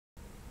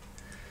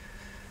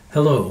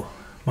Hello,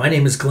 my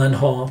name is Glenn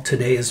Hall.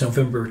 Today is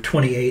November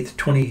 28th,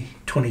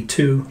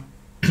 2022.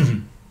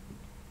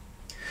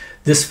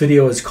 This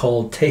video is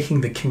called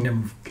Taking the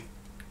Kingdom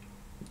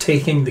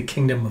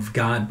of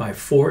God by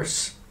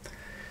Force,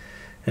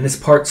 and it's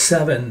part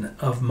 7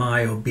 of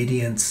my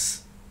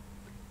Obedience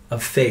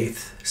of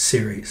Faith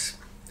series.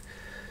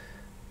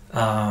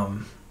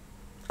 I'm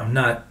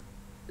not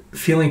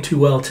feeling too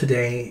well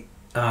today.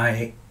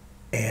 I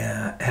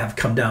have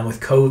come down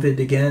with COVID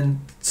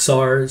again,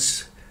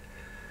 SARS.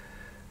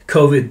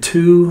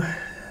 COVID-2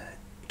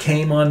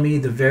 came on me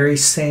the very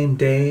same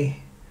day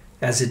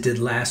as it did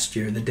last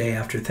year, the day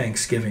after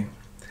Thanksgiving.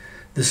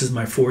 This is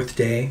my 4th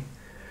day.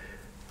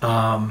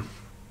 I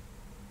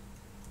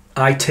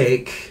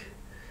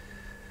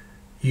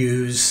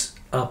use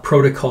a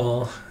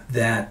protocol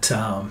that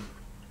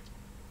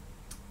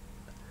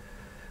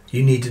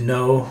you need to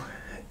know,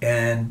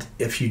 and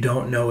if you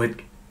don't know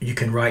it, you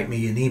can write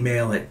me an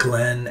email at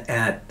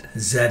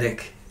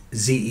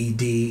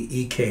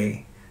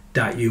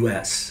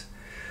glenn@zedek.us.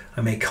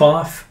 I may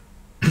cough,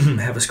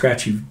 have a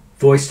scratchy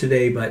voice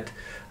today, but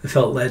I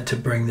felt led to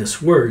bring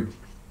this word.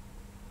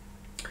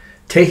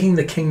 Taking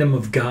the kingdom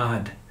of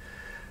God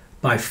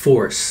by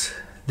force.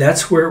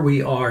 That's where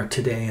we are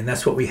today, and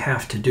that's what we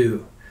have to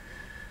do.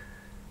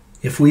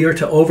 If we are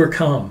to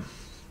overcome,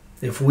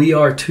 if we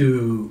are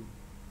to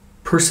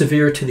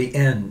persevere to the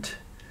end,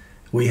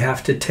 we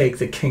have to take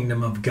the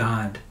kingdom of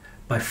God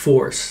by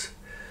force.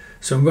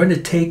 So I'm going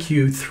to take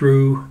you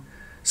through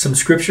some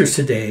scriptures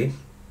today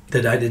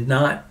that I did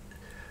not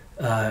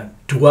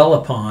dwell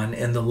upon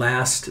in the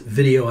last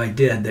video I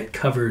did that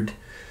covered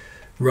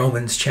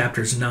Romans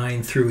chapters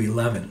 9 through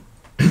 11.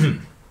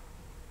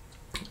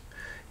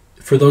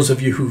 For those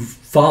of you who've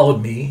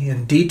followed me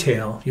in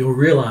detail, you'll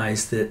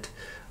realize that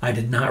I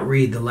did not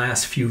read the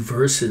last few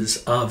verses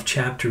of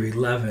chapter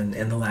 11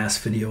 in the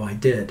last video I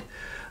did.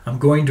 I'm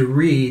going to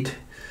read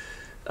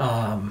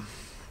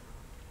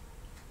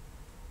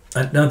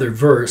another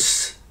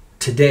verse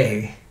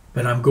today,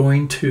 but I'm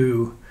going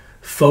to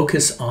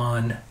focus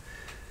on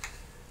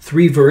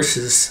 3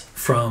 verses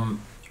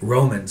from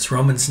Romans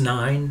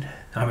 11,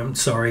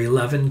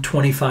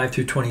 25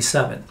 through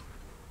 27.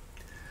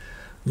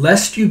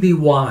 Lest you be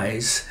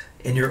wise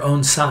in your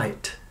own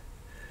sight,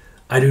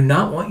 I do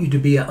not want you to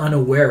be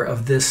unaware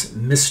of this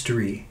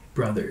mystery,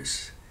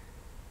 brothers.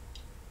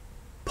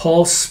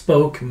 Paul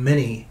spoke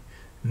many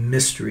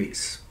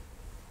mysteries.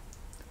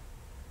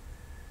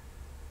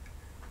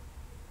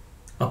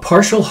 A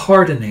partial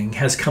hardening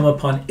has come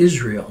upon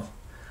Israel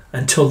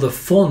until the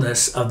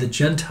fullness of the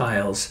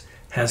Gentiles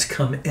has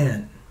come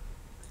in.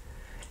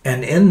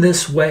 And in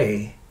this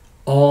way,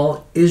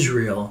 all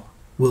Israel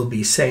will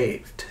be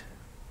saved.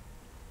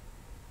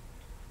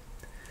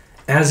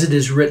 As it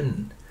is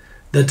written,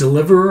 the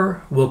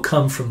deliverer will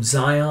come from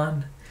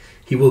Zion.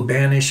 He will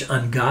banish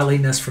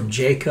ungodliness from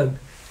Jacob,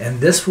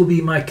 and this will be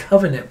my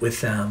covenant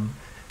with them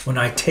when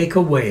I take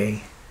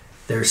away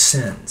their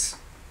sins.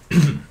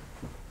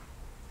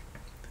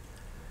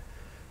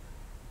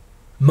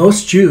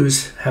 Most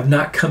Jews have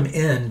not come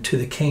into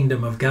the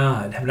kingdom of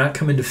God, have not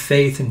come into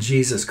faith in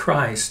Jesus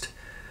Christ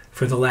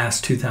for the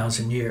last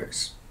 2,000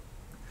 years.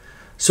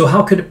 So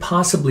how could it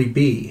possibly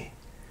be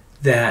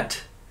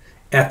that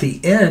at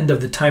the end of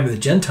the time of the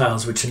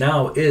Gentiles, which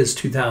now is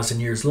 2,000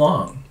 years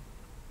long,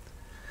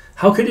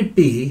 how could it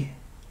be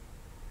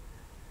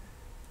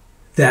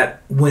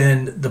that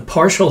when the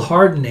partial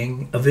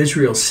hardening of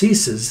Israel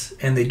ceases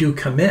and they do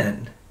come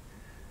in,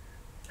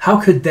 how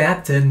could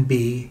that then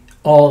be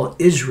all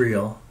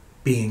Israel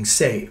being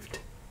saved?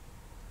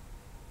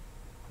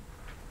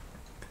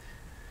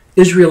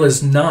 Israel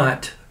is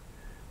not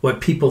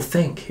what people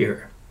think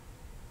here.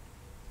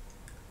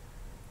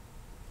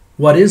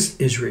 What is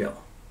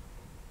Israel?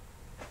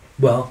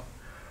 Well,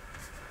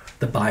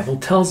 the Bible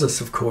tells us,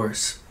 of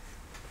course.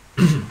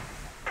 And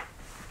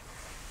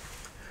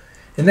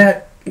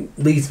that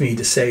leads me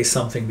to say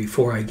something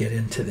before I get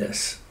into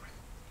this.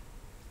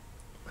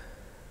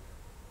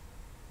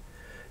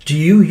 Do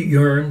you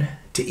yearn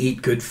to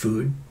eat good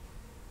food?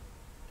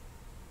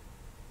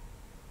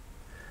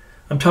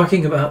 I'm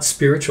talking about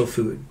spiritual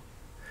food.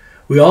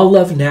 We all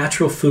love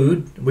natural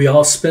food. We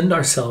all spend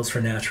ourselves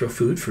for natural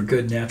food, for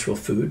good natural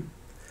food.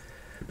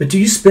 But do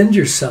you spend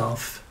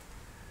yourself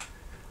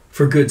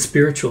for good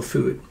spiritual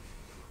food?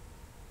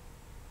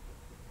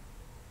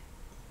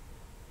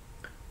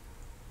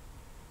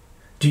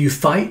 Do you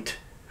fight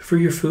for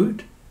your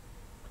food?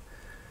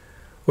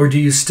 Or do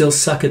you still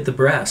suck at the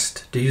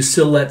breast? Do you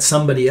still let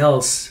somebody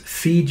else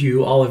feed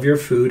you all of your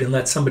food and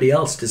let somebody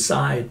else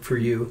decide for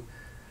you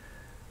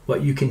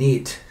what you can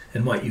eat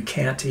and what you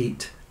can't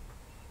eat?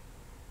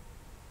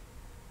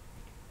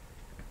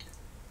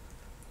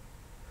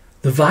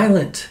 The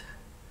violent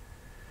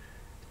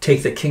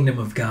take the kingdom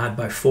of God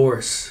by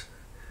force.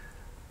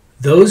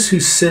 Those who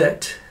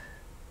sit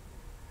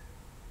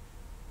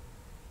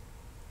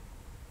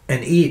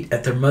and eat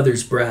at their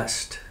mother's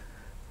breast,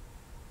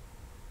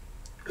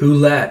 who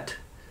let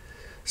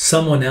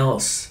someone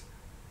else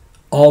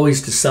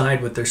always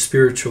decide what their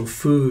spiritual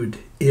food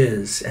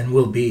is and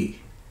will be.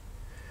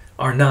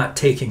 are not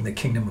taking the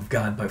kingdom of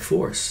God by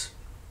force.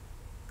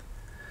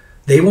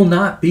 They will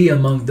not be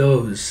among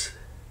those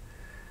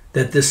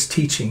that this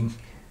teaching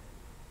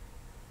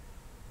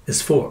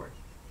is for.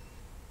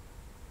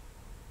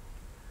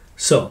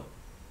 So,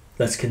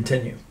 let's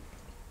continue.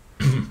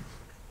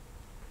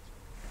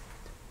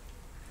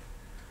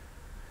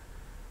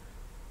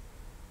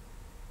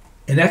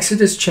 In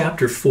Exodus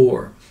chapter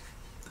 4,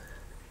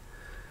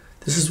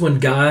 this is when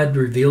God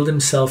revealed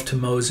himself to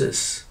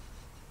Moses.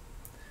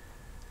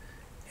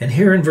 And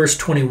here in verse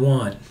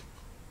 21,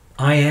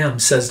 I am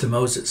says to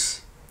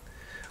Moses,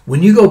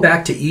 when you go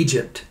back to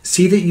Egypt,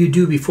 see that you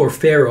do before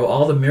Pharaoh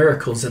all the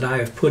miracles that I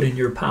have put in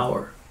your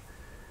power.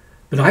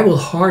 But I will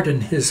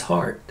harden his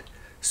heart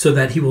so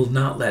that he will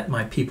not let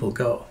my people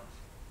go.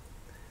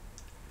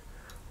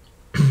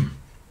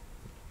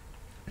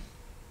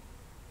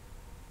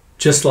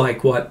 Just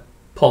like what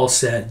Paul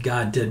said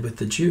God did with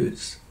the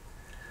Jews.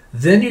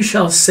 Then you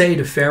shall say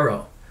to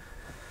Pharaoh,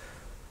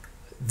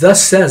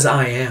 thus says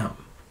I am,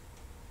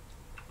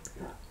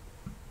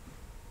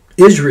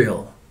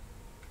 Israel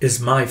is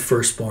my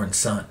firstborn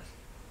son.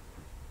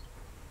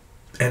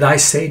 And I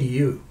say to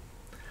you,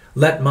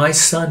 let my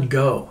son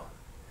go,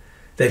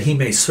 that he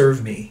may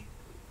serve me.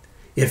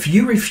 If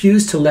you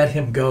refuse to let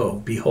him go,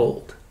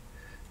 behold,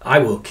 I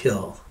will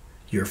kill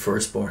your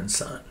firstborn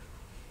son.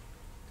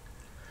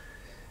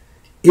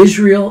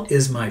 Israel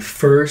is my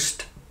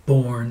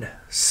firstborn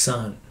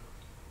son.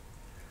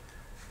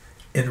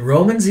 In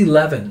Romans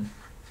 11,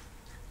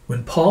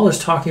 when Paul is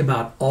talking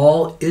about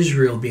all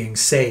Israel being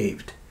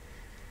saved,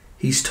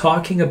 he's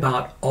talking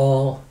about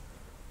all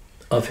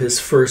of his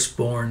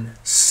firstborn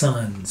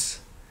sons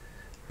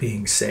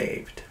being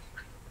saved.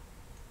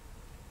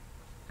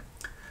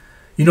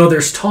 You know,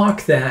 there's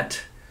talk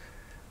that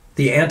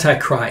the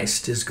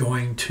Antichrist is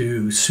going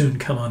to soon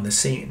come on the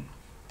scene.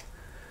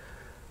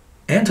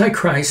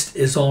 Antichrist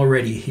is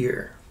already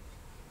here.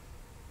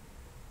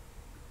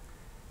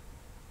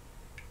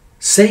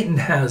 Satan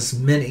has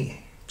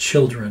many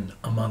children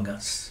among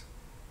us.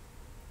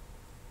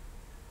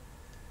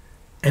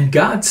 And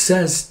God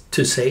says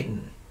to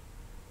Satan,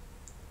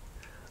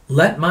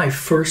 let my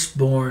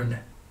firstborn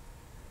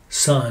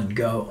son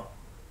go,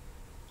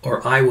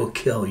 or I will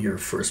kill your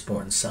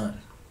firstborn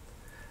son.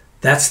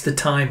 That's the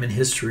time in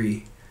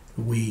history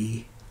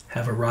we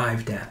have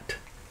arrived at.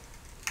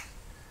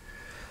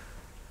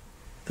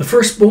 The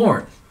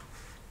firstborn.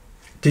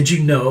 Did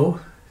you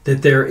know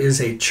that there is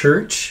a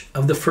church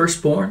of the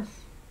firstborn?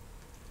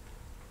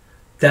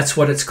 That's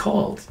what it's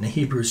called in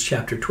Hebrews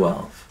chapter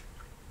 12.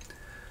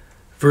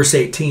 Verse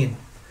 18.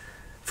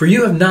 For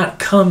you have not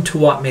come to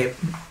what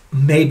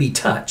may be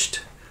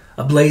touched,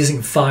 a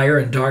blazing fire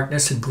and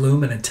darkness and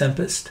gloom and a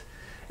tempest,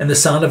 and the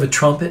sound of a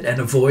trumpet and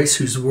a voice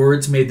whose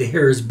words made the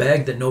hearers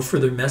beg that no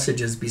further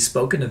messages be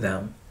spoken to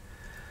them.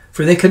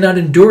 For they could not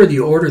endure the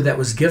order that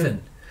was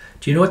given.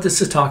 Do you know what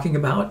this is talking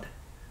about?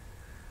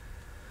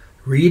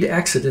 Read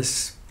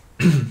Exodus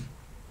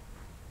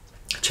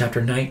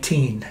chapter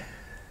 19.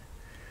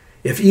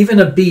 If even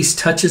a beast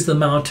touches the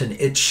mountain,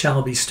 it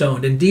shall be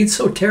stoned. Indeed,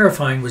 so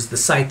terrifying was the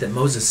sight that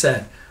Moses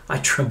said, I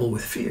tremble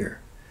with fear.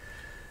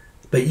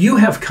 But you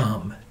have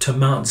come to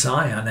Mount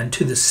Zion and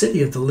to the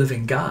city of the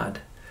living God,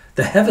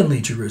 the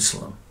heavenly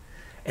Jerusalem,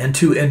 and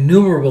to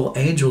innumerable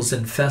angels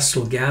in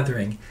festal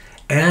gathering,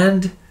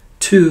 and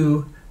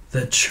to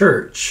the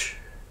church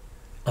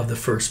of the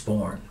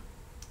firstborn.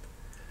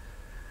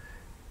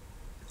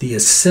 The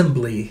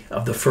assembly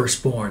of the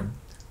firstborn,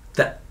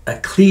 the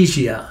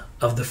ecclesia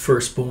of the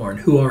firstborn,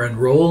 who are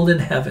enrolled in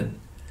heaven,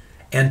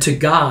 and to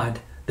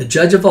God, the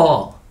judge of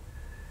all,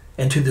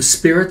 and to the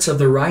spirits of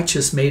the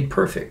righteous made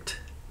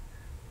perfect.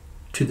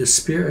 To the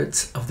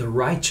spirits of the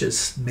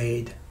righteous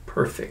made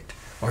perfect.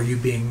 Are you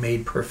being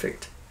made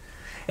perfect?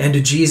 And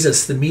to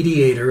Jesus, the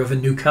mediator of a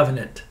new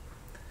covenant,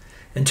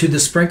 and to the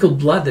sprinkled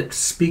blood that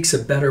speaks a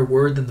better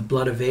word than the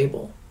blood of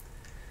Abel.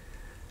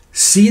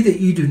 See that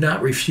you do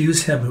not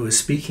refuse him who is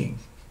speaking.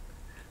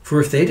 For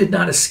if they did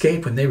not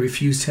escape when they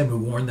refused him who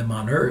warned them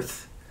on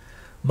earth,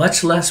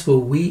 much less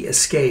will we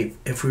escape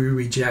if we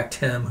reject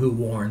him who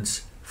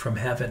warns from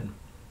heaven.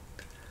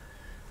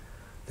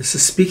 This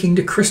is speaking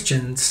to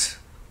Christians,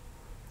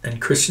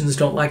 and Christians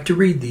don't like to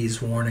read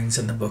these warnings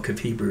in the book of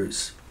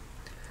Hebrews.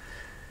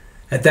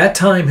 At that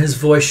time his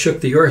voice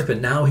shook the earth,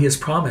 but now he has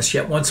promised,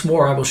 yet once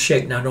more I will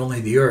shake not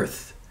only the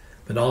earth,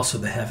 but also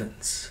the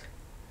heavens.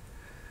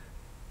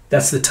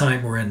 That's the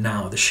time we're in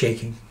now, the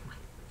shaking.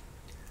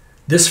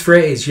 This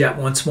phrase, yet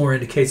once more,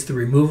 indicates the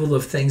removal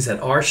of things that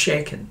are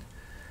shaken.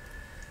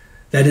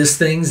 That is,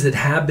 things that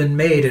have been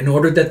made, in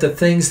order that the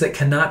things that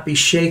cannot be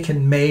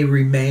shaken may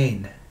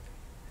remain.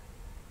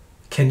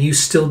 Can you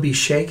still be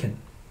shaken?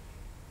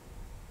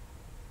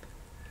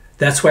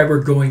 That's why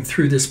we're going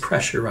through this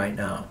pressure right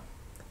now.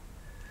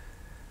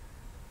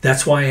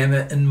 That's why I'm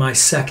in my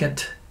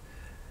second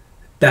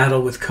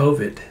battle with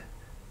COVID.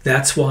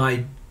 That's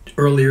why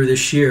earlier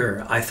this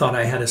year I thought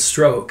I had a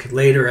stroke.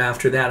 Later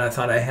after that I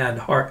thought I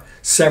had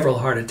several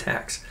heart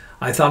attacks.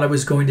 I thought I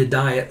was going to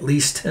die at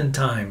least 10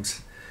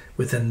 times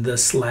within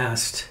this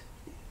last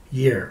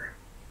year.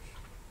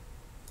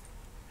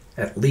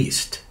 at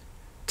least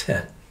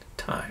 10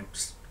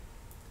 times.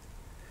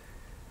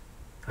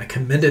 I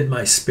commended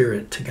my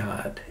spirit to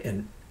God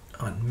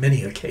on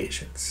many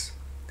occasions.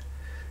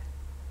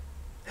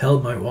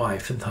 Held my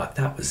wife and thought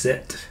that was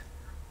it.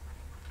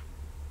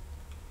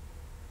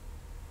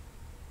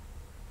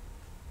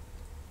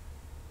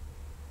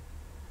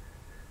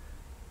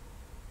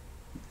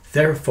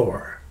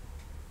 Therefore,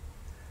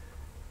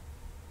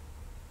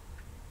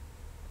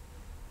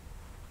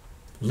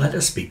 let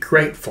us be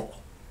grateful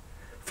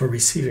for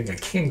receiving a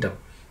kingdom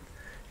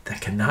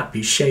that cannot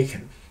be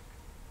shaken.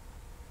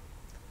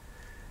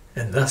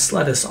 And thus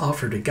let us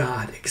offer to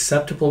God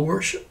acceptable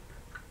worship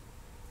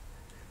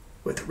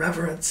with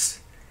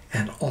reverence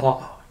and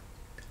awe,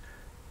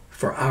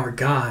 for our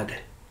God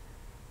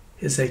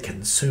is a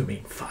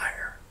consuming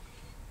fire.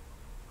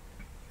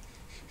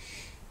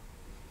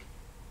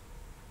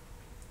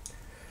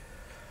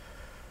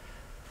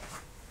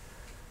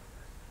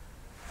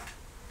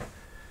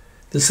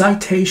 The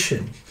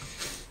citation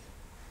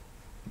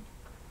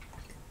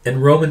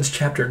in Romans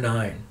chapter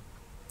 9,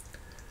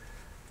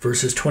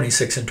 verses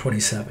 26 and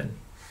 27,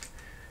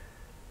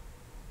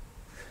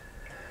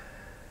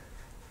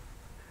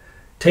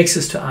 takes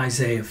us to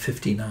Isaiah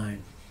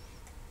 59.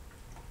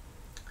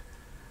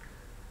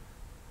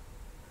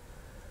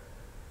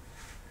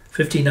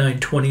 (59,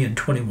 20 and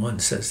 21)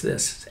 says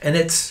this, and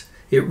it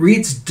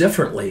reads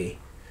differently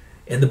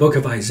in the book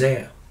of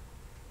Isaiah.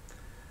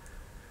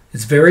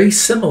 It's very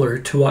similar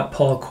to what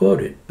Paul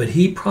quoted, but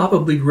he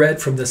probably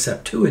read from the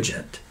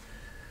Septuagint.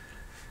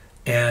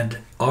 And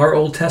our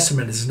Old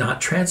Testament is not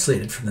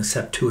translated from the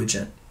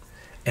Septuagint.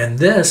 And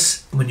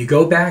this, when you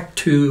go back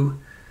to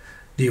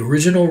the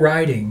original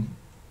writing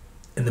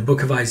in the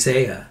book of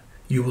Isaiah,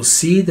 you will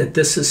see that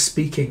this is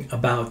speaking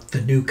about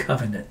the new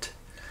covenant.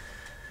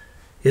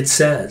 It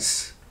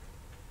says,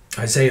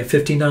 Isaiah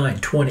 59,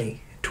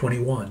 20,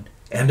 21,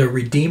 and a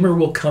Redeemer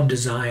will come to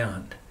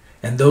Zion,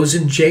 and those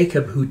in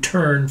Jacob who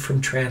turn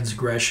from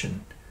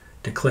transgression,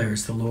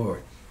 declares the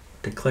Lord,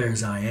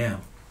 declares I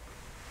am.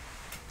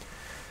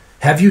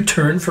 Have you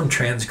turned from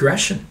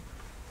transgression?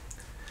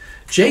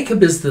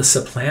 Jacob is the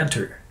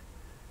supplanter.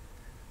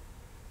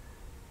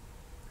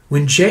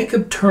 When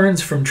Jacob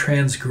turns from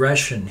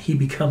transgression, he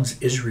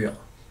becomes Israel.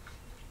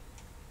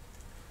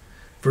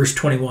 Verse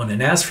 21,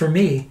 and as for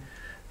me,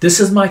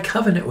 this is my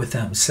covenant with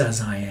them, says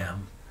I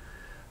am.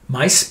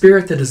 My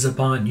spirit that is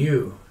upon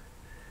you,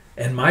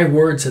 and my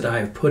words that I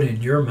have put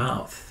in your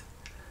mouth,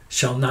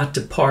 shall not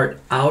depart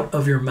out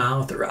of your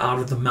mouth or out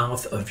of the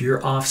mouth of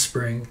your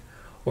offspring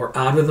or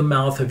out of the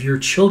mouth of your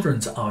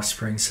children's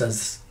offspring,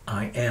 says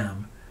I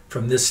am,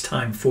 from this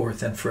time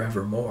forth and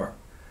forevermore.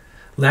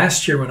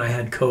 Last year when I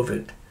had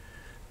COVID,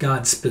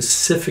 God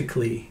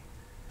specifically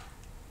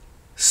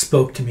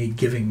spoke to me,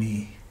 giving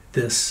me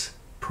this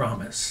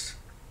promise.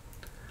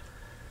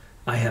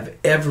 I have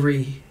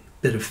every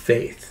bit of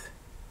faith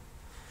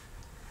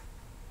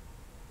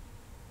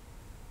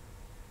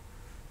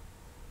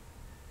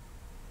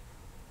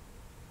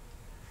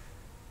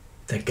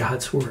that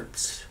God's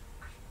words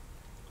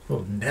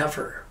will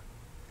never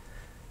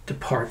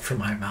depart from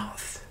my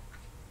mouth.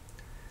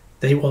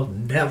 They will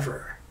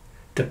never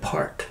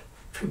depart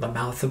from the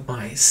mouth of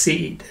my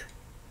seed.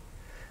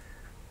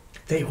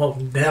 They will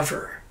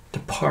never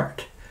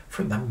depart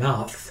from the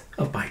mouth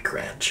of my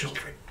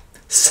grandchildren,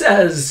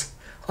 says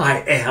I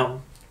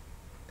am,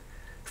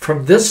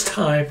 from this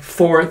time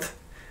forth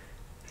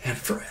and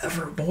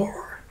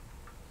forevermore.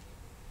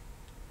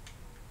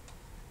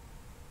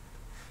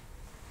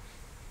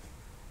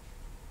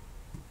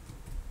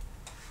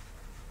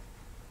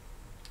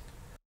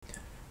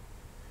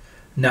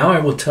 Now I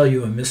will tell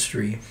you a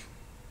mystery.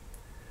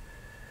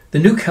 The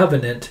new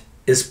covenant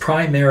is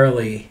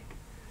primarily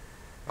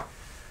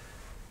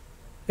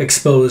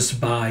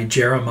exposed by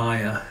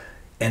Jeremiah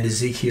and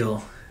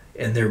Ezekiel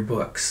in their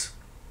books.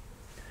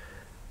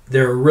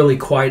 There are really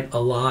quite a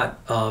lot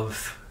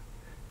of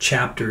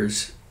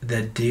chapters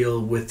that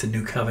deal with the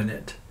new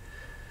covenant.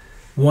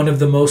 One of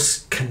the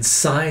most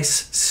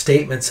concise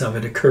statements of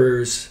it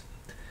occurs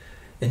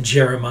in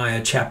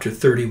Jeremiah chapter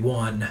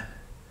 31,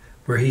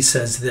 where he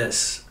says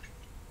this,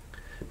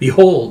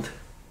 behold,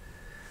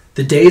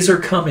 the days are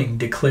coming,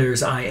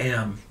 declares I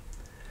am,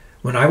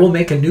 when I will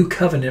make a new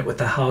covenant with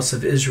the house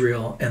of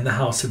Israel and the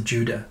house of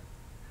Judah.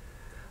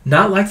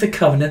 Not like the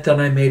covenant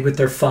that I made with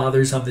their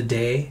fathers on the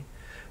day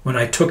when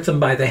I took them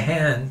by the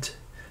hand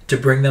to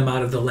bring them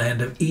out of the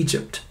land of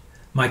Egypt,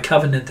 my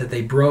covenant that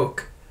they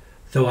broke,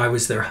 though I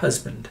was their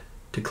husband,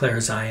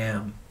 declares I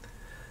am.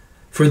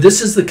 For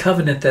this is the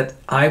covenant that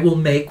I will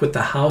make with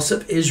the house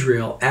of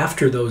Israel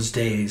after those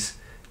days,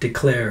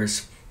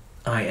 declares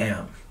I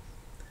am.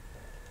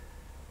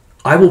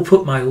 I will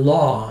put my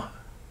law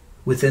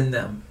within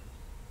them,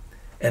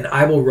 and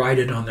I will write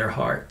it on their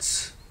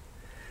hearts.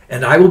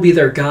 And I will be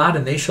their God,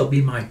 and they shall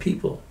be my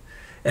people.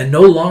 And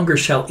no longer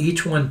shall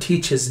each one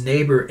teach his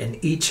neighbor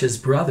and each his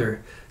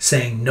brother,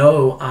 saying,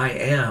 know I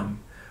am,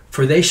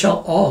 for they shall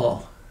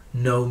all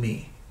know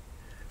me,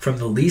 from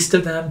the least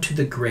of them to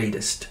the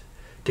greatest,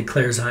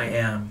 declares I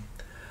am.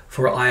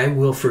 For I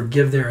will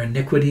forgive their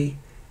iniquity,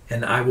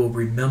 and I will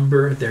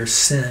remember their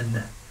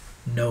sin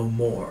no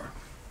more.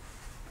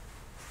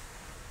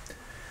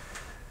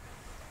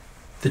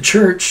 The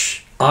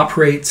church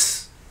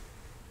operates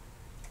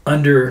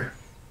under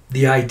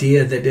the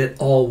idea that it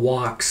all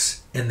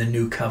walks in the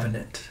new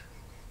covenant.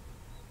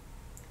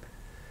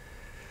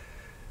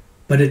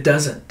 But it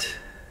doesn't.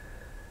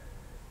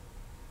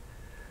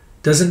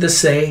 Doesn't this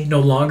say, no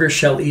longer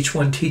shall each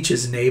one teach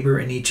his neighbor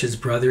and each his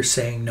brother,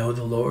 saying, know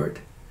the Lord?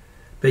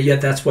 But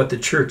yet that's what the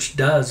church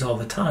does all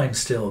the time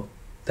still.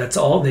 That's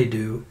all they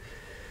do,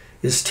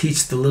 is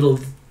teach the little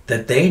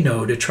that they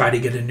know to try to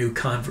get a new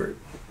convert.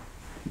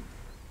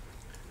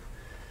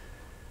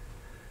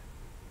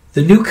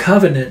 The new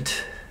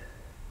covenant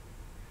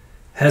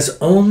has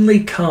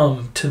only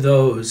come to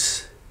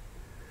those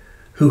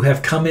who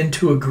have come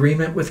into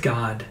agreement with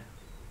God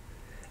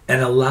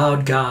and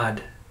allowed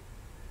God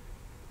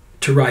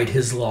to write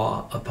his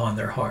law upon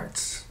their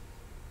hearts.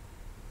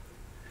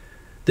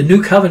 The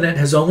new covenant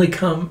has only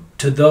come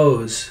to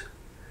those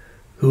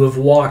who have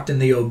walked in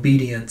the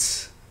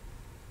obedience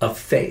of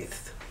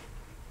faith.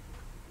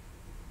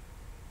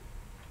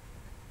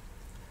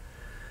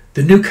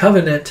 The new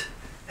covenant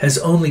has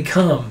only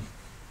come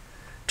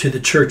to the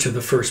church of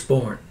the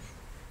firstborn.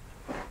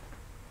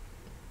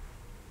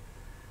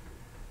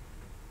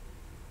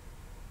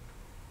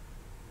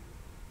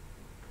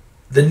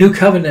 The new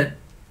covenant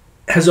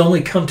has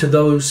only come to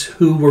those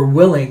who were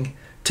willing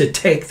to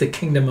take the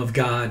kingdom of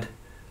God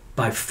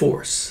by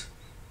force,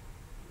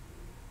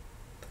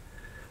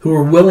 who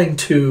were willing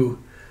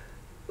to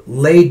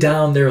lay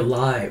down their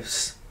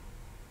lives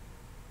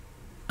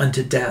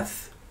unto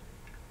death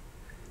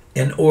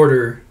in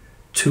order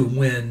to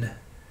win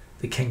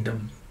the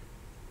kingdom.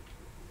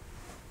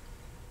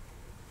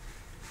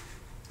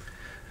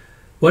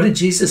 What did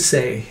Jesus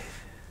say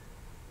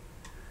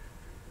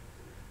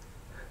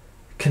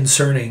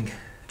concerning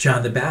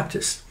John the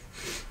Baptist?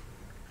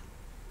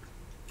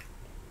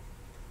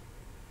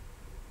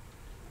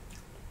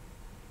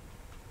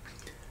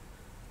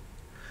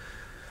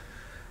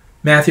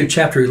 Matthew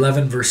chapter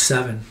 11, verse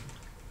 7.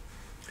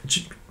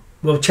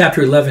 Well,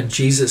 chapter 11,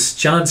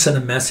 John sent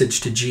a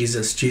message to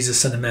Jesus. Jesus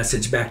sent a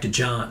message back to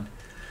John.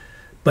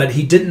 But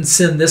he didn't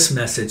send this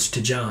message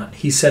to John.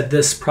 He said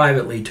this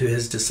privately to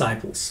his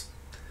disciples.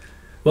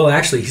 Well,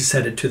 actually, he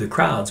said it to the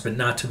crowds, but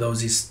not to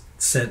those he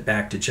sent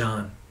back to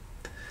John.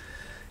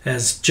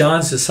 As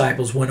John's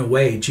disciples went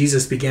away,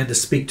 Jesus began to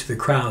speak to the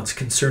crowds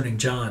concerning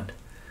John.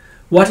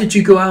 What did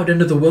you go out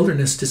into the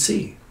wilderness to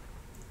see?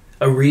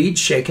 A reed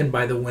shaken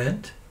by the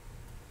wind?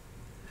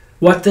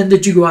 What then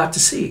did you go out to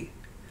see?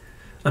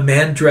 A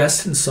man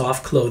dressed in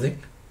soft clothing?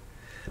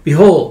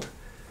 Behold,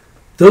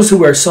 those who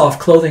wear soft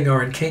clothing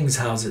are in kings'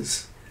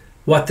 houses.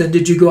 What then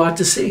did you go out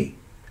to see?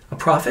 A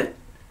prophet?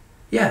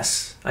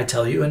 Yes, I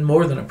tell you, and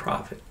more than a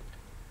prophet.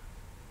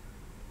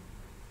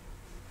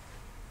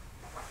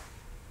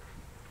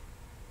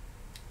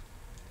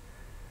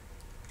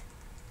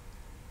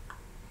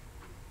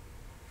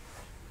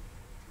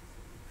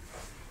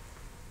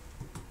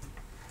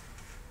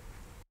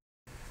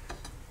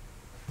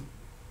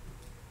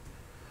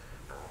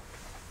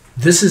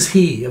 This is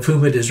he of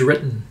whom it is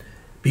written,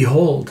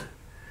 behold,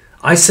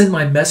 I send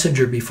my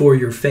messenger before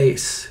your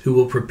face, who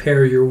will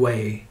prepare your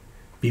way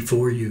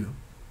before you.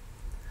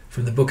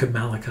 From the book of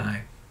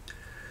Malachi.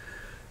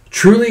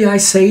 Truly I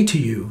say to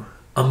you,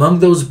 among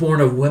those born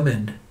of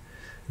women,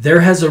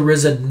 there has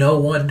arisen no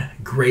one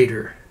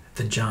greater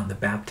than John the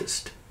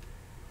Baptist.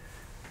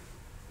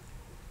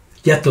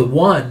 Yet the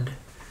one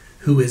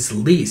who is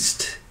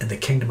least in the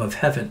kingdom of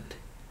heaven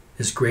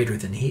is greater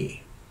than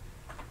he.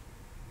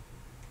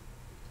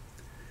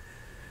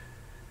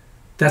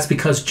 That's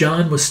because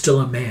John was still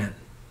a man.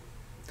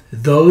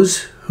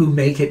 Those who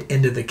make it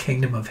into the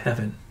kingdom of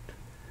heaven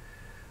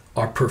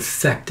are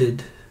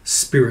perfected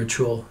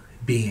spiritual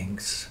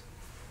beings.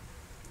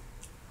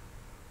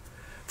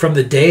 From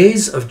the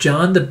days of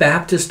John the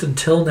Baptist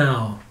until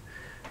now,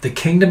 the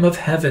kingdom of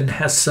heaven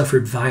has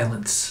suffered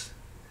violence,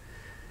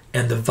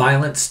 and the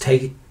violent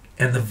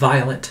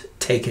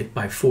take it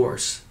by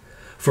force.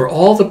 For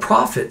all the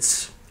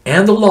prophets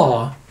and the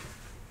law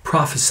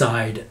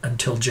prophesied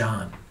until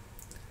John.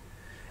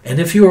 And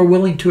if you are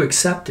willing to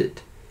accept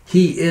it,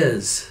 he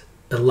is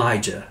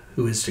Elijah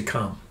who is to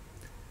come.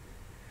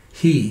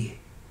 He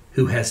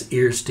who has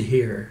ears to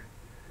hear,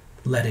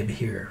 let him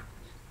hear.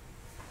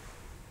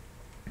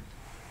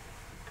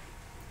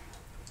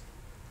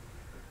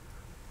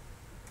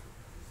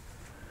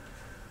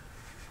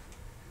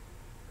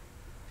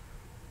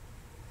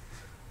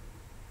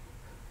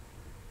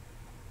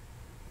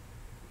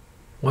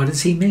 What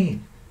does he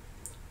mean?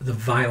 The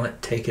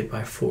violent take it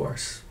by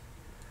force.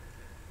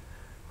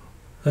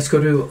 Let's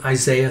go to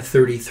Isaiah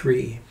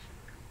 33.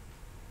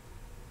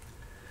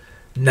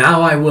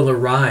 Now I will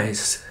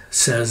arise,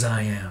 says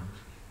I am.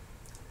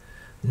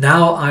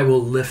 Now I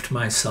will lift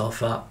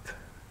myself up.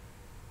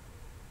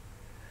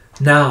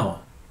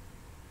 Now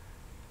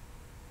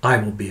I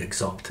will be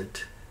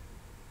exalted.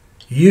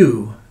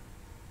 You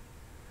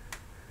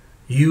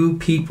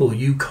people,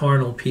 you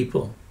carnal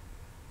people,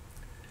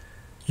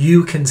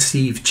 you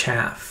conceive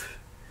chaff.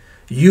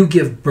 You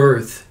give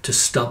birth to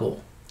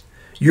stubble.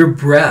 Your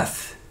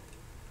breath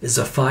is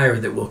a fire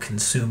that will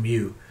consume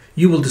you.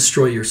 You will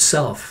destroy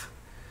yourself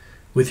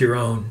with your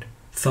own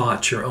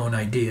thoughts, your own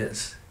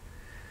ideas.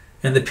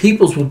 And the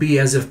peoples will be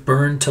as if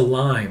burned to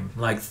lime,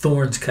 like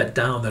thorns cut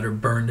down that are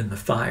burned in the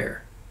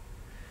fire.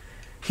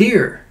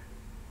 Hear,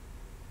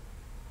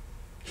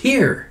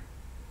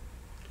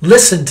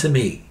 listen to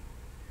me,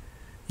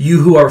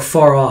 you who are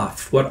far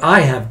off, what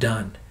I have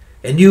done,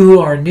 and you who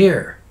are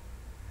near,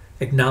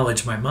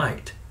 acknowledge my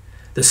might.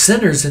 The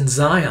sinners in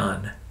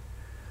Zion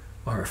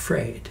are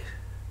afraid.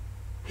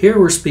 Here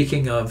we're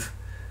speaking of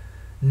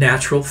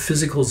natural,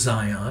 physical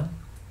Zion,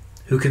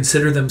 who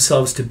consider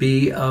themselves to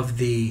be of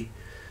the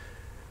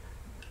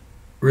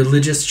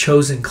religious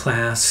chosen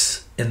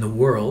class in the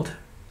world.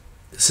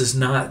 This is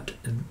not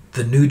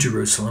the New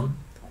Jerusalem.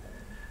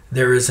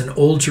 There is an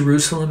old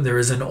Jerusalem, there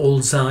is an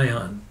old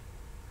Zion.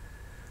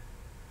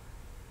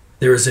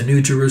 There is a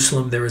New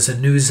Jerusalem, there is a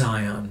new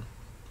Zion.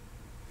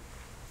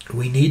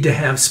 We need to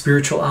have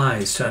spiritual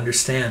eyes to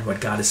understand what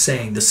God is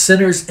saying. The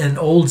sinners in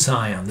old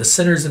Zion, the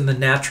sinners in the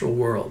natural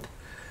world,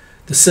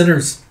 the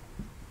sinners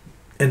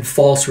in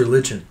false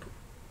religion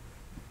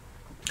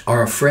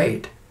are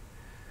afraid.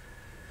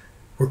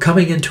 We're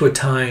coming into a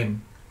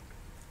time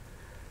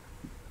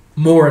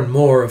more and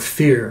more of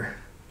fear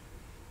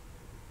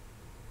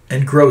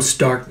and gross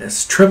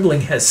darkness.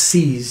 Trembling has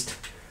seized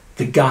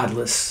the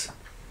godless.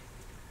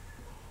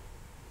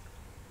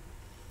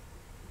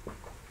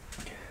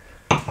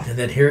 And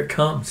then here it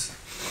comes.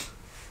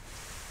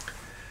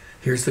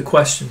 Here's the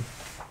question.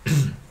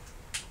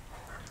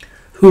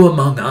 Who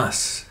among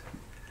us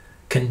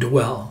can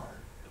dwell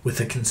with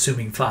a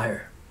consuming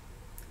fire?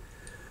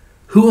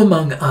 Who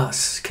among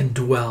us can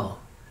dwell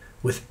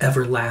with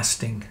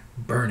everlasting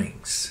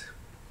burnings?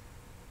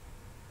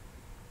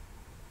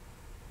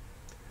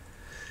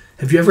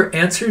 Have you ever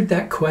answered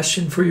that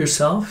question for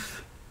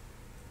yourself?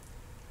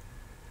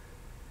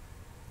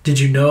 Did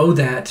you know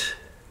that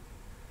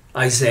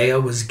Isaiah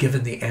was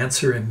given the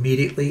answer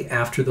immediately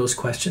after those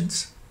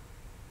questions?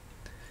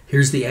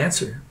 Here's the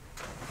answer.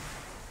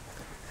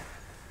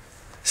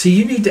 See,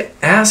 you need to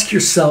ask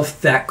yourself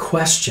that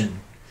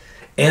question,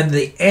 and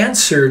the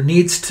answer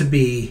needs to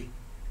be,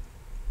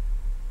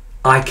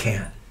 I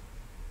can.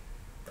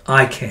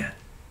 I can.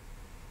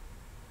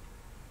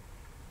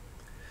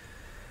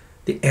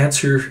 The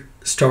answer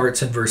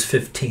starts in verse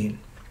 15.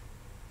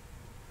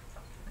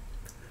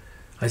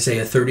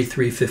 Isaiah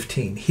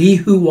 33:15. He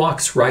who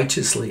walks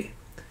righteously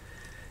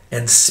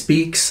and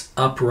speaks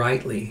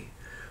uprightly,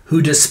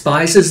 who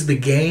despises the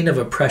gain of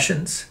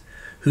oppressions,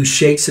 who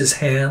shakes his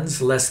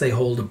hands lest they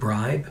hold a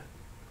bribe,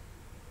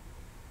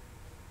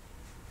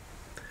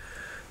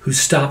 who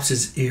stops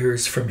his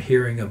ears from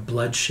hearing of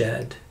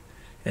bloodshed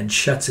and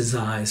shuts his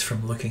eyes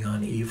from looking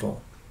on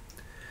evil,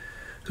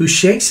 who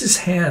shakes his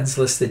hands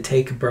lest they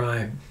take a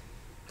bribe,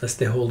 lest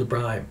they hold a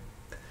bribe.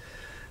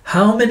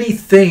 How many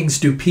things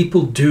do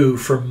people do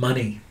for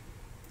money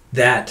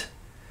that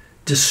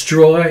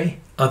destroy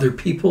other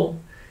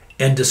people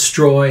and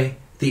destroy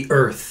the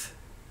earth?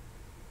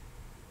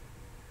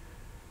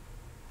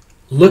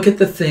 Look at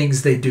the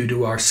things they do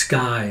to our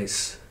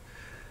skies,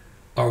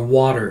 our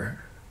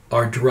water,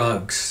 our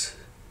drugs,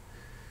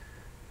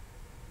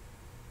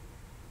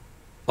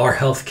 our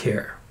health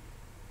care.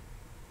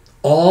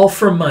 All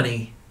for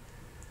money.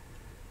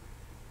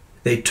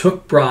 They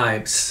took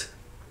bribes.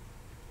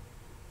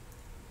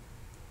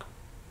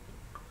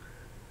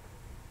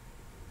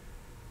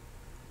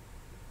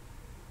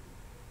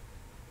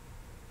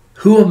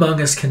 Who among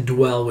us can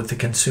dwell with the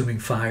consuming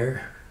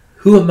fire?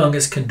 Who among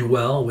us can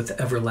dwell with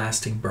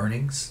everlasting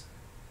burnings?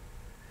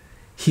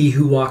 He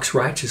who walks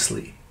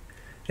righteously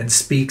and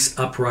speaks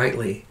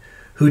uprightly,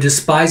 who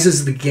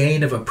despises the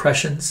gain of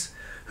oppressions,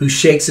 who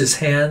shakes his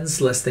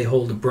hands lest they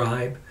hold a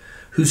bribe,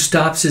 who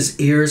stops his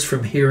ears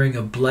from hearing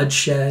of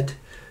bloodshed.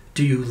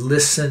 Do you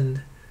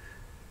listen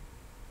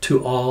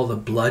to all the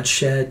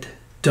bloodshed?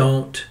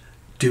 Don't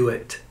do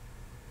it.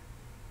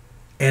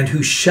 And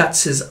who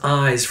shuts his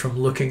eyes from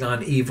looking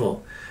on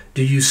evil?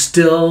 Do you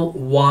still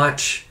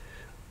watch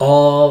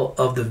all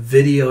of the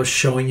videos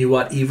showing you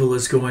what evil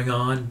is going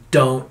on?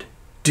 Don't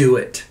do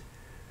it.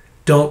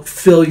 Don't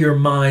fill your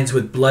minds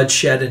with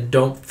bloodshed and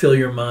don't fill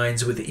your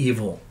minds with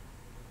evil.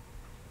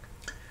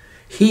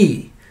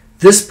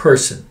 This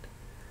person,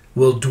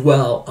 will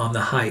dwell on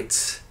the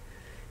heights.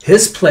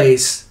 His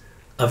place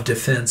of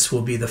defense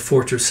will be the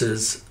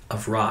fortresses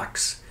of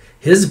rocks.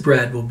 His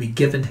bread will be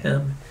given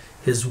him.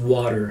 His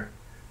water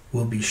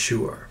will be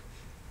sure.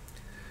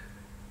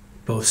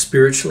 Both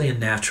spiritually and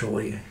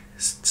naturally.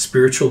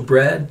 Spiritual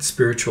bread,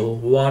 spiritual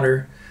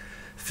water.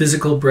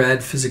 Physical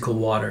bread, physical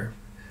water.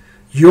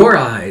 Your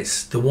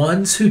eyes, the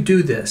ones who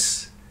do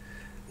this,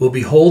 will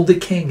behold the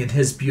King in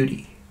his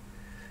beauty.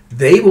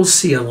 They will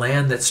see a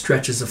land that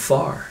stretches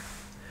afar.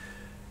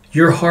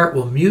 Your heart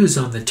will muse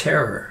on the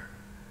terror.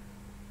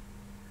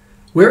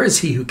 Where is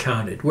he who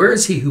counted? Where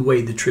is he who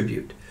weighed the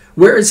tribute?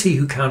 Where is he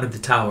who counted the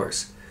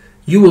towers?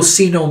 You will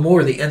see no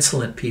more the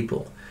insolent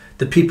people.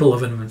 the people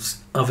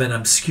of an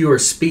obscure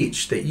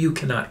speech that you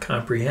cannot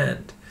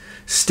comprehend,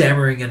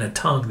 stammering in a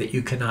tongue that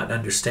you cannot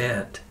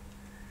understand.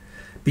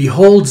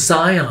 Behold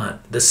Zion,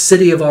 the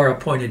city of our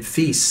appointed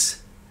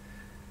feasts.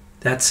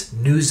 That's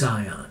New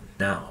Zion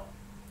now.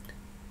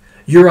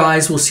 Your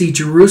eyes will see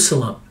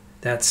Jerusalem.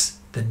 That's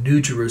the New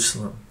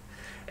Jerusalem.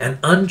 An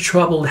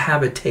untroubled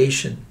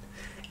habitation,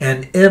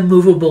 an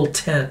immovable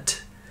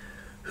tent,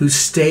 whose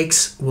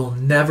stakes will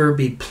never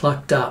be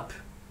plucked up,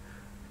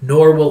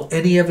 nor will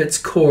any of its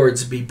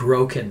cords be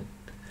broken.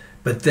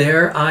 But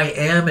there I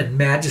am, and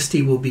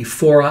majesty will be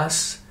for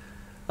us,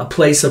 a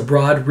place of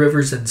broad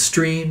rivers and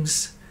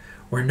streams,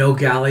 where no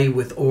galley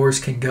with oars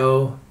can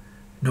go,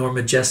 nor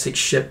majestic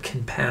ship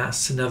can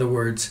pass. In other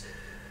words,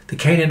 the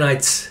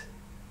Canaanites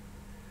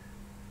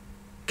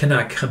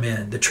cannot come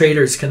in. The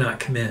traders cannot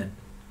come in.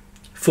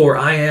 For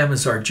I am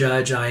as our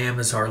judge, I am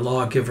as our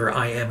lawgiver,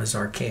 I am as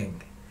our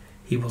king.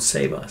 He will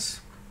save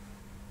us.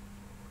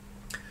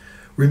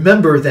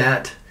 Remember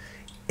that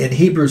in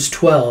Hebrews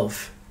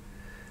 12,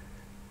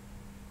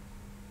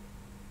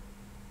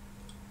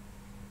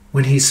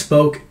 when he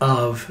spoke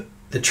of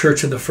the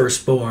church of the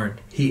firstborn,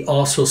 he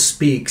also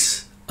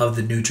speaks of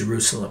the New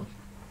Jerusalem.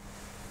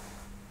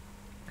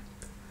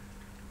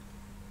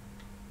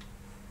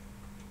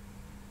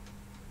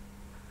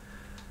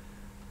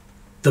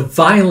 The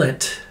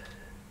violent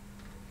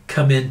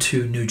come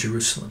into New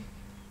Jerusalem.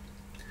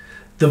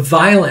 The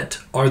violent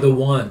are the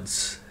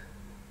ones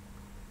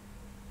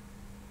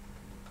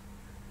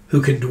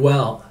who can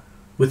dwell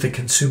with the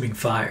consuming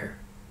fire.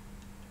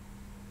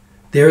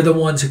 They're the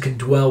ones who can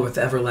dwell with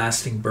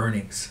everlasting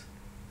burnings.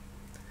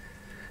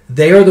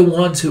 They are the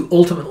ones who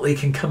ultimately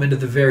can come into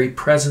the very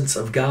presence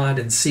of God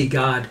and see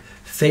God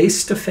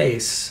face to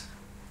face,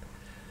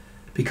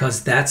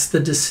 because that's the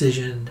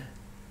decision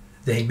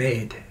they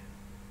made.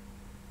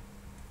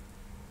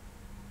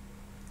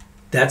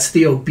 That's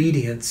the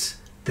obedience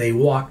they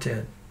walked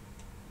in.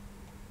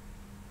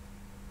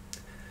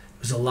 It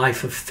was a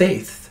life of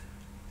faith.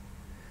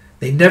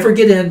 They never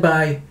get in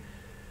by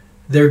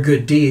their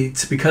good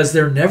deeds, because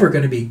they're never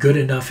going to be good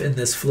enough in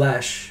this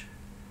flesh.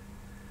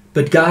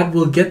 But God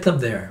will get them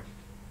there.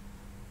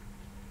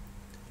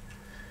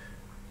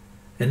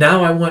 And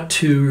now I want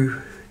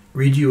to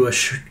read you a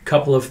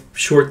couple of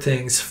short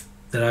things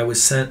that I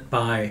was sent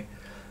by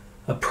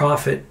a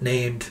prophet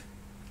named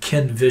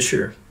Ken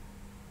Vischer.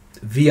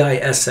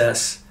 Vischer.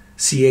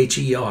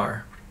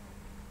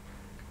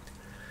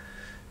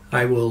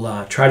 I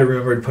will try to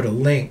remember to put a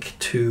link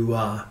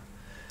to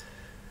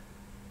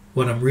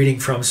what I'm reading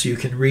from so you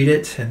can read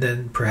it, and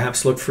then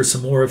perhaps look for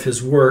some more of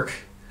his work.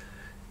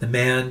 The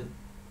man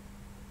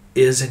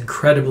is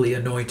incredibly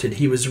anointed.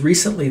 He was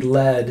recently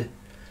led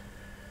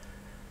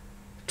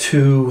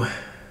to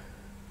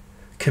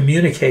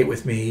communicate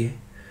with me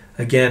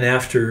again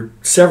after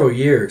several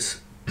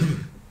years.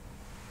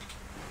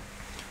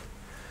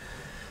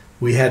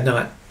 We had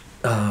not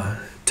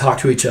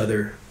talked to each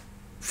other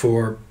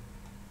for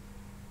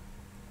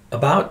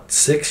about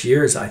 6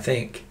 years, I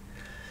think.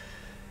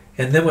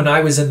 And then when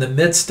I was in the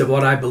midst of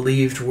what I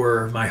believed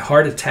were my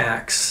heart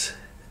attacks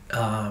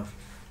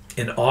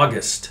in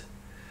August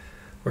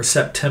or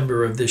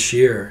September of this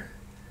year,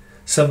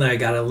 suddenly I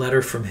got a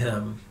letter from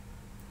him,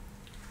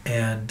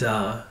 and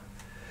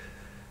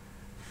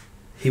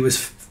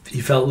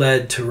he felt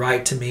led to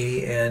write to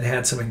me and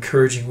had some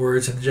encouraging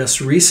words. And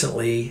just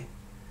recently,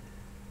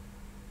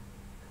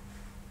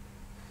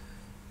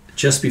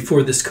 just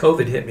before this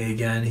COVID hit me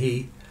again,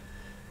 he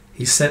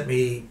sent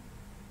me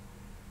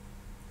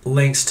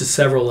links to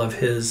several of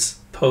his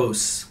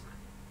posts.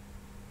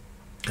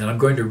 And I'm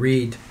going to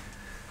read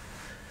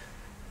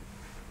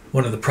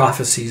one of the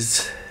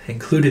prophecies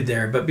included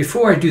there. But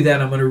before I do that,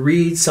 I'm going to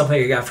read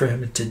something I got from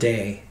him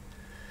today.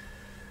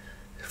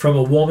 From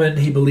a woman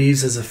he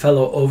believes is a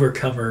fellow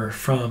overcomer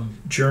from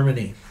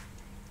Germany.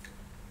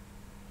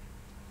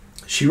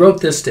 She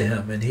wrote this to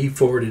him, and he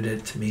forwarded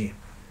it to me.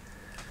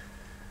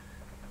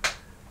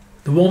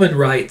 The woman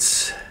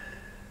writes,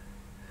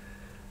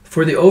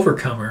 "For the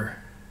overcomer,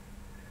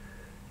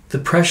 the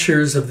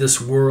pressures of this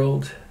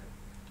world,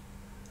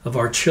 of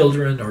our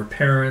children or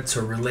parents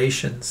or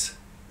relations,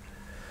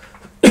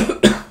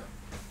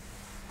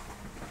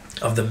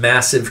 of the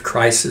massive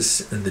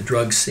crisis in the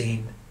drug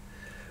scene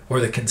or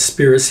the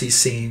conspiracy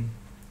scene,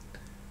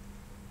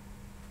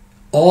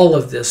 all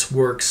of this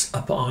works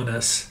upon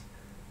us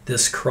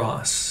this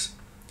cross.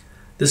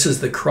 This is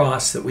the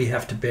cross that we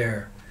have to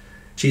bear.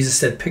 Jesus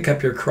said, pick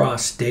up your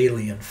cross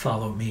daily and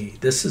follow me.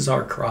 This is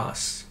our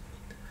cross.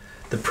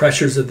 The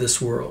pressures of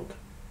this world.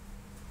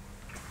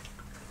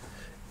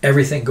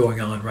 Everything going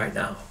on right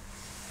now.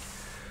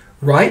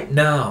 Right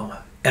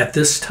now, at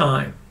this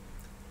time,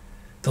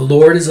 the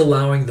Lord is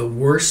allowing the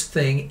worst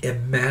thing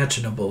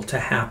imaginable to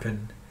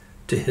happen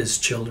to his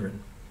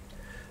children.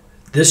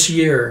 This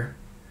year,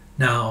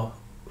 now,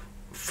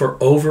 for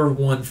over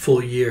 1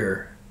 full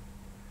year,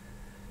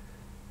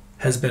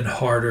 has been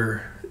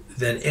harder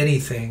than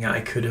anything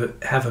I could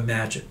have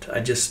imagined.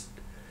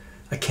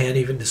 I can't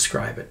even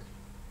describe it.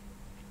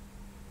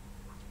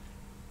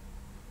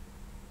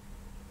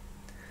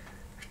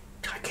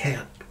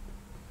 can't.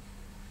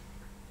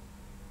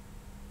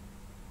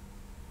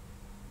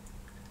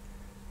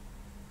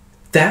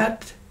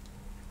 That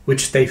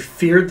which they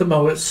feared the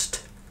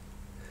most,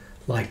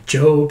 like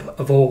Job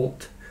of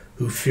old,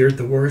 who feared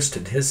the worst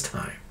in his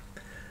time,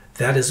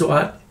 that is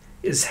what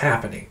is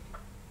happening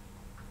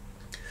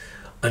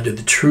under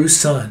the true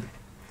son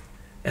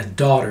and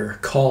daughter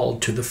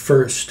called to the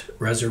first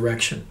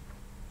resurrection.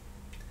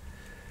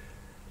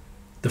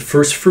 The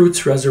first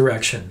fruits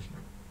resurrection,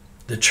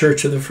 the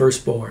church of the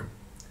firstborn.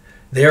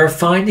 They are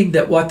finding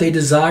that what they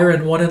desire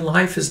and want in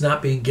life is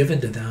not being given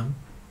to them.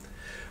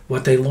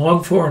 What they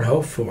long for and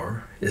hope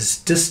for is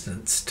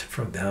distanced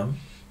from them.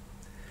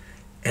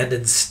 And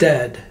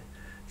instead,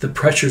 the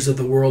pressures of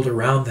the world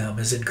around them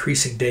is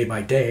increasing day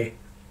by day.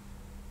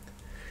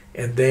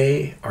 And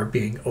they are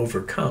being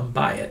overcome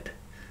by it,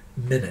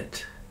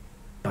 minute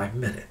by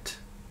minute.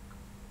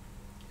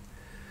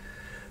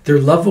 Their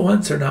loved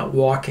ones are not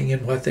walking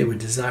in what they would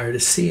desire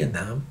to see in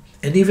them,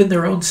 and even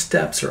their own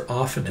steps are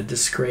often a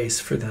disgrace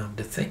for them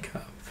to think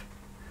of.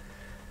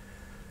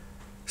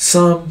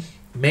 Some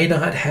may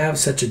not have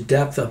such a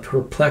depth of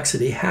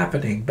perplexity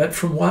happening, but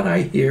from what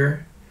I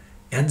hear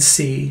and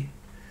see,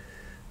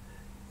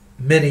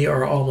 many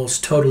are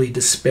almost totally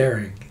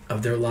despairing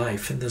of their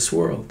life in this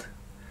world.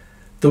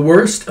 The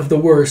worst of the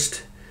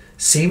worst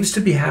seems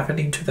to be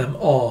happening to them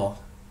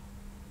all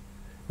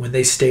when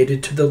they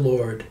stated to the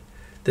Lord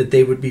that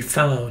they would be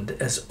found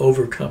as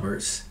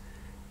overcomers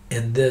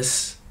in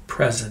this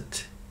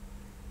present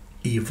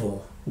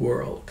evil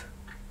world.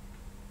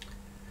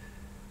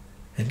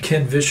 And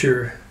Ken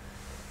Vischer,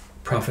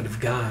 prophet of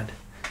God,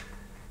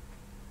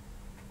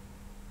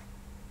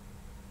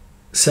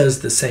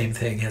 says the same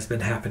thing has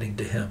been happening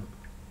to him,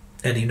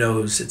 and he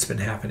knows it's been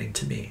happening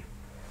to me.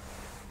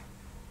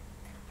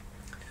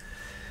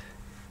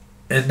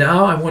 And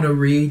now I want to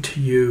read to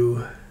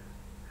you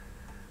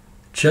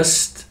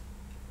just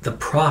the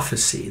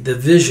prophecy, the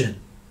vision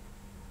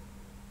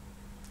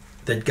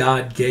that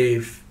God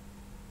gave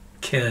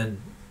Ken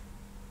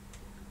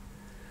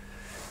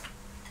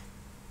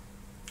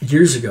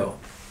years ago.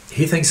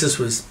 He thinks this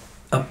was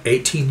up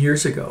 18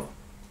 years ago.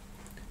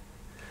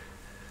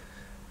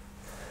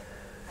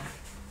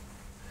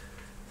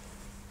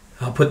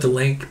 I'll put the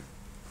link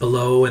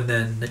below and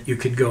then you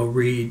can go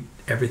read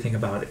everything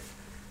about it.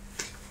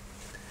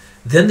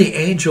 Then the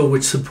angel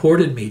which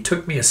supported me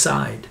took me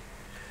aside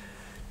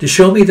to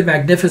show me the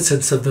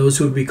magnificence of those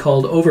who would be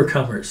called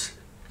overcomers,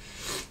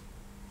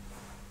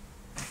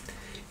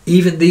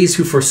 even these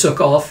who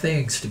forsook all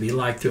things to be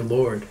like their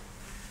Lord.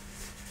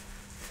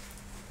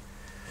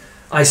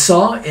 I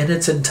saw in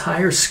its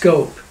entire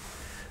scope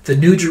the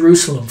New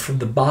Jerusalem from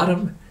the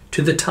bottom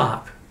to the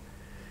top,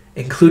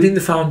 including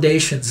the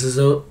foundations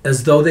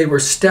as though they were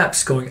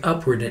steps going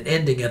upward and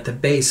ending at the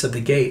base of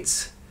the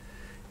gates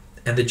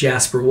and the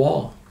jasper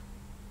wall.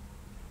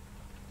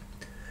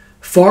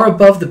 Far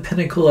above the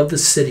pinnacle of the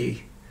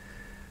city,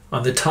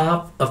 on the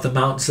top of the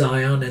Mount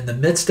Zion, in the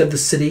midst of the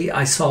city,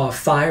 I saw a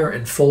fire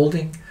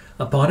enfolding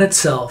upon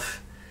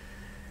itself,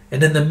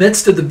 and in the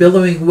midst of the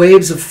billowing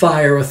waves of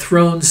fire a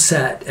throne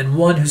set, and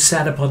one who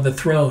sat upon the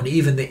throne,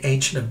 even the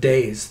Ancient of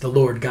Days, the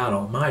Lord God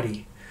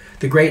Almighty,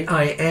 the great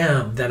I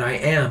am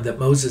that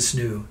Moses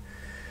knew.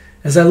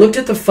 As I looked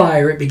at the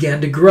fire, it began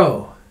to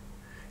grow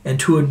and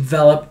to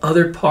envelop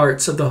other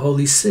parts of the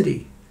holy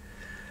city.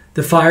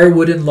 The fire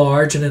would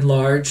enlarge and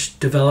enlarge,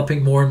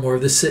 enveloping more and more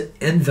of the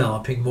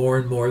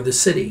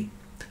city.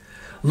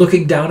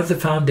 Looking down at the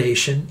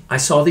foundation, I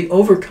saw the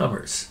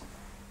overcomers,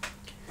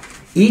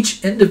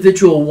 each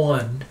individual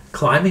one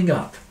climbing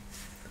up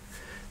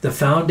the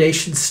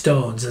foundation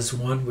stones as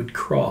one would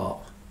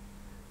crawl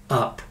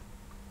up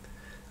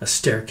a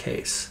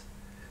staircase.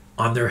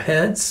 On their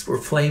heads were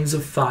flames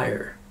of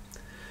fire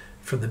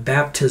from the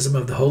baptism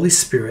of the Holy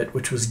Spirit,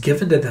 which was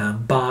given to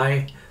them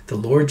by the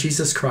Lord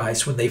Jesus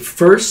Christ when they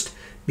first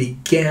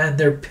began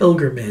their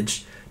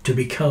pilgrimage to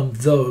become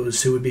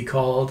those who would be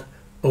called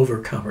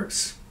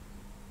overcomers.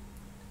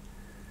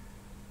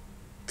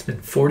 It's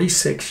been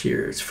 46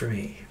 years for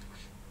me.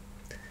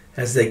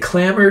 As they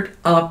clambered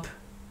up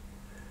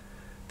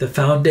the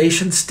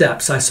foundation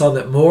steps, I saw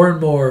that more and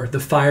more the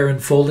fire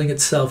unfolding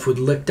itself would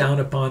look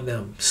down upon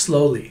them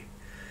slowly,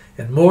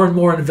 and more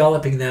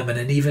enveloping them in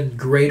an even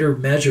greater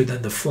measure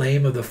than the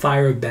flame of the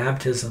fire of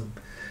baptism,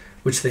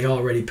 which they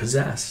already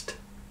possessed.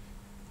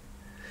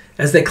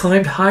 As they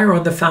climbed higher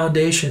on the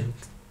foundation,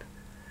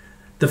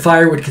 the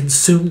fire would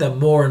consume them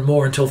more and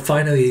more until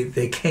finally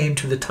they came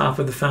to the top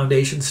of the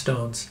foundation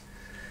stones,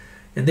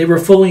 and they were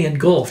fully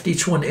engulfed,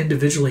 each one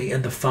individually,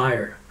 in the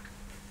fire,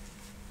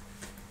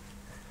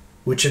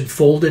 which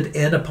enfolded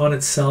in upon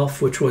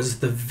itself, which was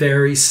the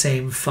very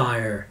same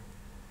fire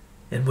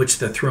in which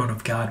the throne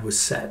of God was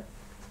set.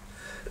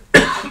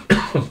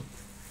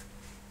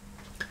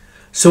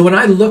 So when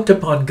I looked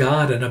upon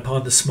God and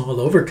upon the small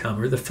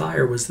overcomer, the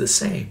fire was the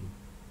same.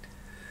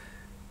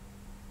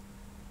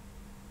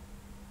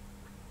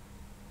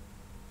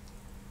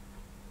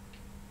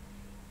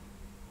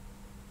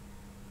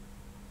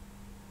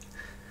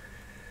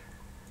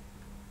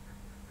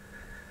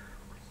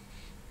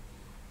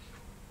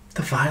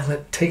 The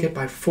violent take it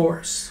by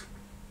force.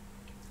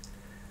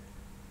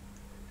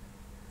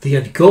 The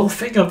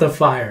engulfing of the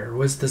fire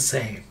was the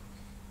same,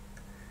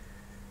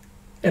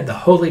 and the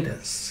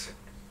holiness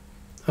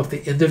of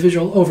the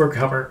individual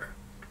overcomer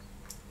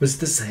was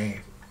the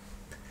same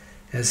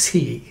as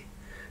he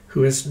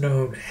who is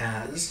known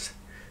as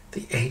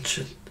the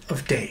Ancient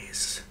of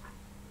Days.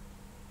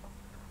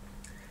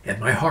 And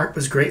my heart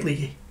was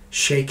greatly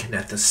shaken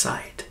at the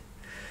sight,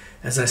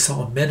 as I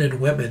saw men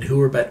and women who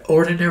were but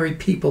ordinary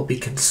people be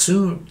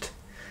consumed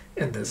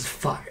in this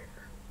fire,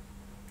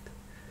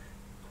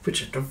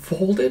 which it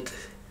enfolded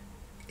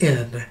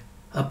in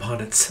upon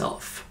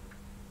itself.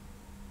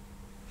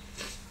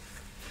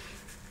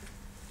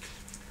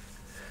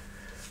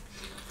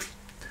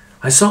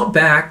 I saw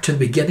back to the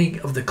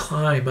beginning of the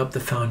climb up the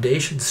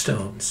foundation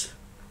stones,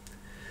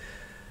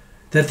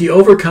 that the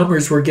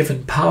overcomers were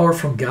given power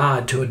from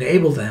God to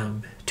enable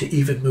them to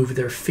even move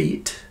their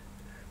feet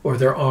or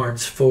their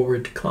arms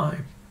forward to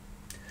climb.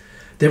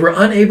 They were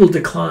unable to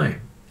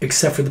climb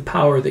except for the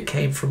power that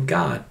came from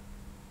God.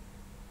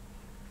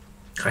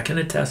 I can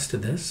attest to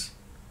this.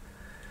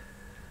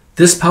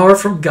 This power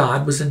from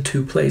God was in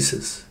two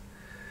places.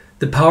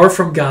 The power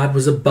from God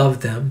was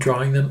above them,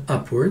 drawing them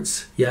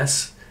upwards.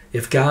 Yes,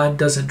 if God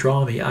doesn't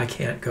draw me, I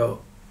can't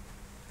go.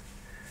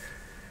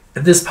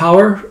 And this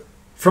power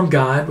from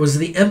God was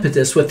the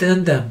impetus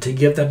within them to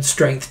give them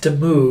strength to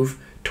move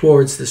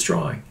towards this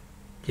drawing.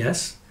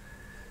 Yes?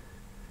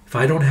 If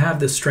I don't have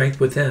the strength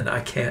within, I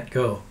can't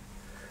go.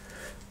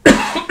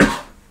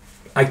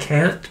 I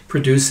can't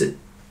produce it.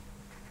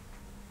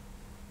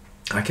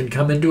 I can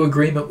come into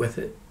agreement with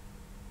it.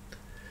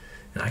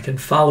 And I can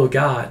follow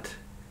God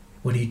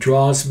when He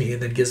draws me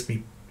and then gives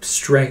me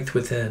strength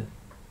within.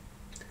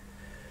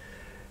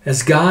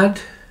 As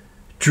God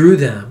drew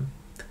them,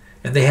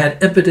 and they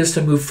had impetus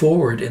to move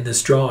forward in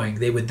this drawing,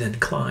 they would then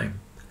climb.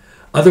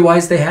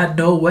 Otherwise, they had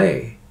no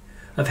way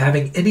of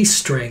having any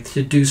strength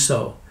to do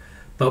so,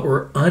 but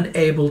were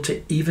unable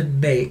to even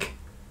make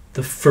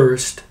the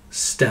first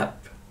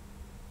step.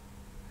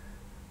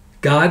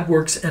 God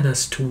works in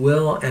us to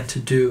will and to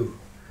do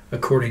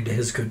according to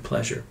His good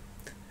pleasure.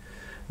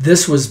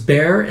 This was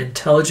bare,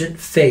 intelligent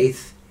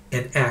faith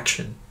in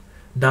action,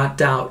 not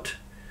doubt,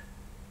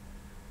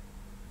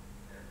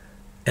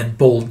 and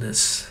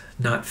boldness,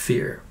 not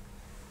fear.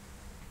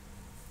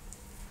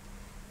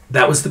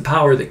 That was the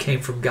power that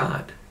came from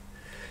God.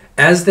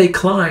 As they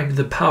climbed,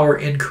 the power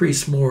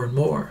increased more and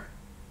more.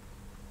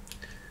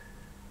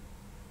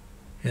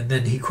 And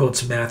then he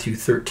quotes Matthew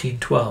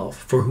 13:12,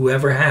 "For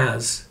whoever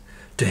has,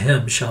 to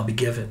him shall be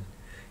given,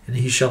 and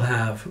he shall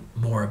have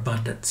more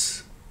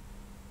abundance.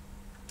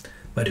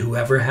 But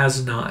whoever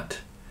has not,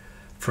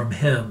 from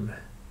him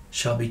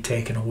shall be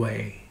taken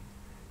away,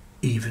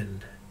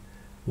 even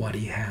what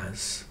he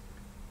has."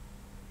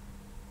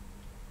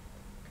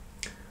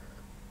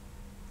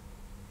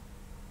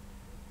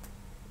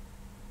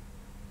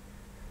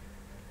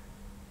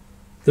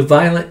 The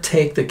violent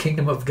take the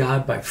kingdom of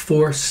God by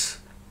force.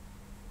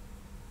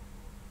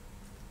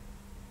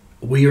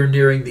 We are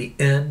nearing the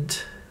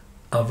end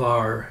of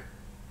our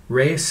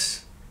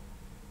race.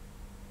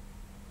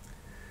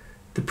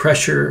 The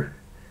pressure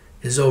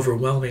is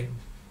overwhelming.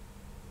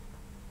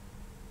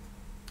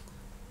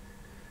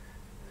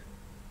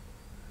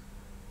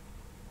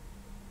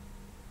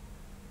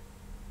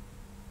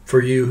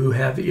 For you who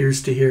have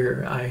ears to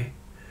hear, I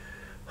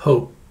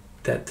hope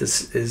that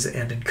this is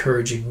an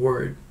encouraging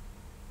word.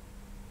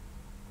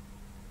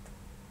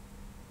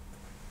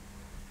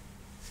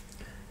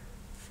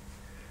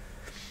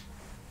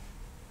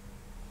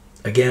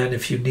 Again,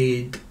 if you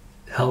need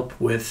help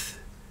with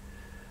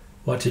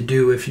what to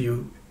do if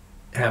you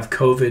have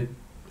COVID,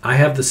 I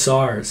have the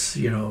SARS,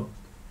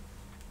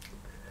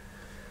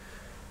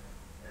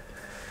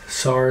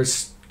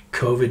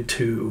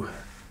 SARS-CoV-2,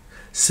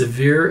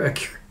 severe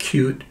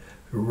acute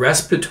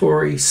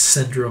respiratory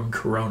syndrome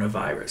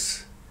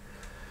coronavirus.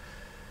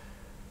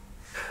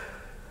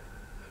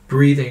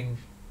 Breathing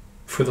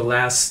for the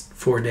last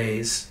 4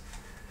 days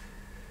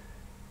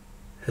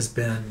has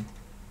been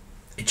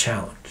a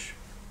challenge.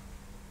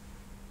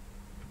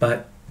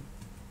 But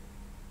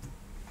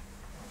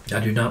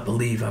I do not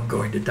believe I'm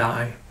going to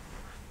die.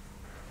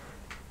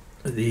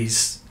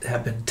 These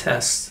have been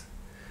tests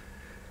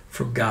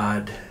from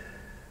God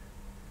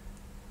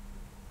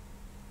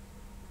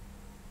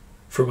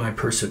for my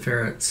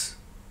perseverance.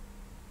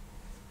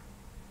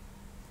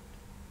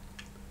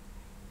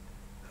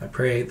 I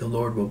pray the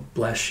Lord will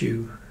bless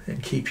you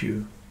and keep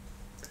you,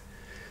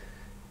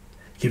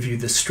 give you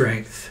the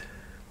strength,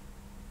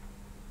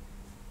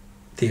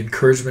 the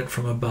encouragement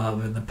from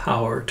above, and the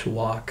power to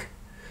walk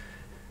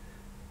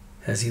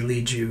as He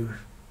leads you.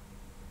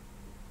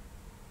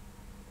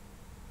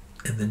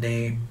 In the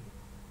name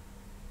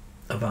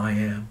of I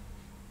Am,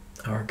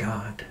 our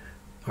God,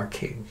 our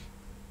King.